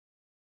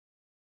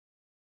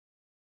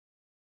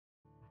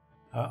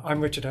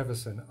I'm Richard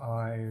Everson.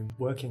 I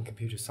work in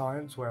computer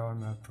science where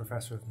I'm a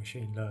professor of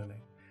machine learning.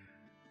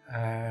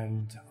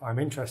 And I'm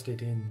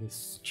interested in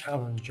this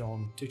challenge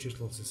on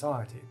digital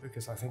society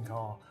because I think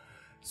our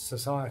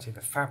society,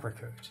 the fabric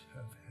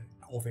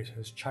of it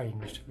has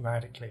changed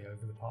radically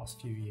over the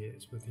past few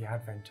years with the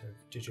advent of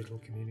digital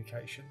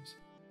communications.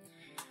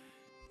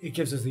 It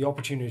gives us the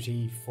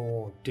opportunity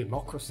for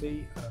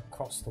democracy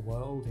across the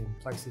world in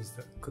places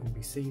that couldn't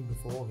be seen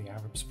before, the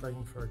Arab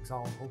Spring, for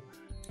example.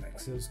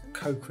 Lets us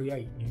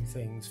co-create new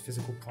things,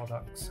 physical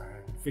products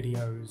and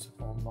videos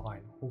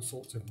online, all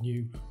sorts of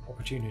new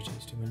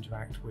opportunities to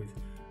interact with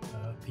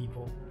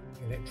people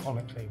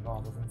electronically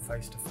rather than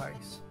face to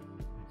face.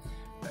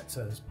 Lets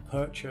us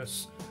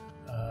purchase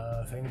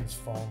things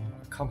from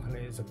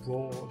companies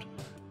abroad,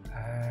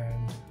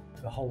 and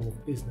the whole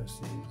of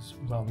businesses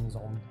runs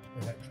on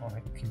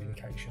electronic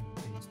communication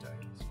these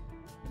days.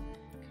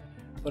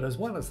 But as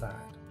well as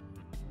that,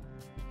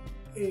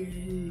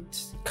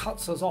 it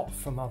cuts us off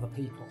from other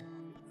people.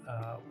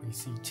 We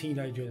see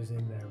teenagers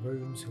in their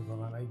rooms who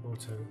are unable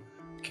to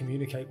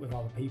communicate with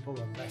other people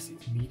unless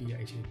it's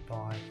mediated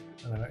by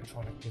an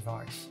electronic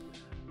device.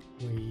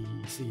 We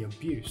see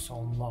abuse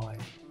online,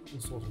 all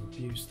sorts of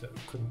abuse that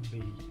couldn't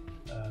be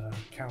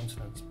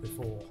countenanced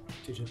before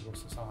digital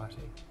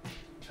society.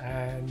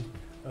 And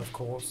of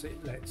course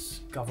it lets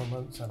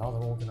governments and other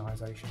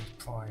organisations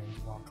pry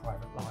into our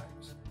private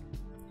lives.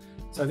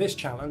 So this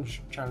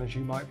challenge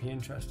you might be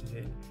interested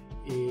in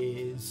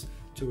is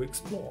to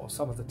explore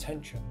some of the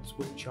tensions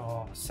which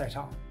are set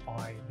up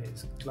by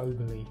this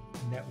globally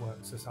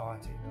networked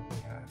society that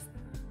we have.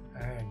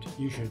 And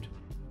you should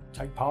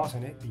take part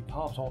in it, be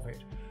part of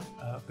it,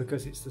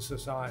 because it's the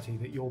society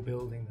that you're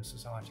building, the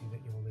society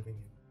that you're living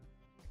in.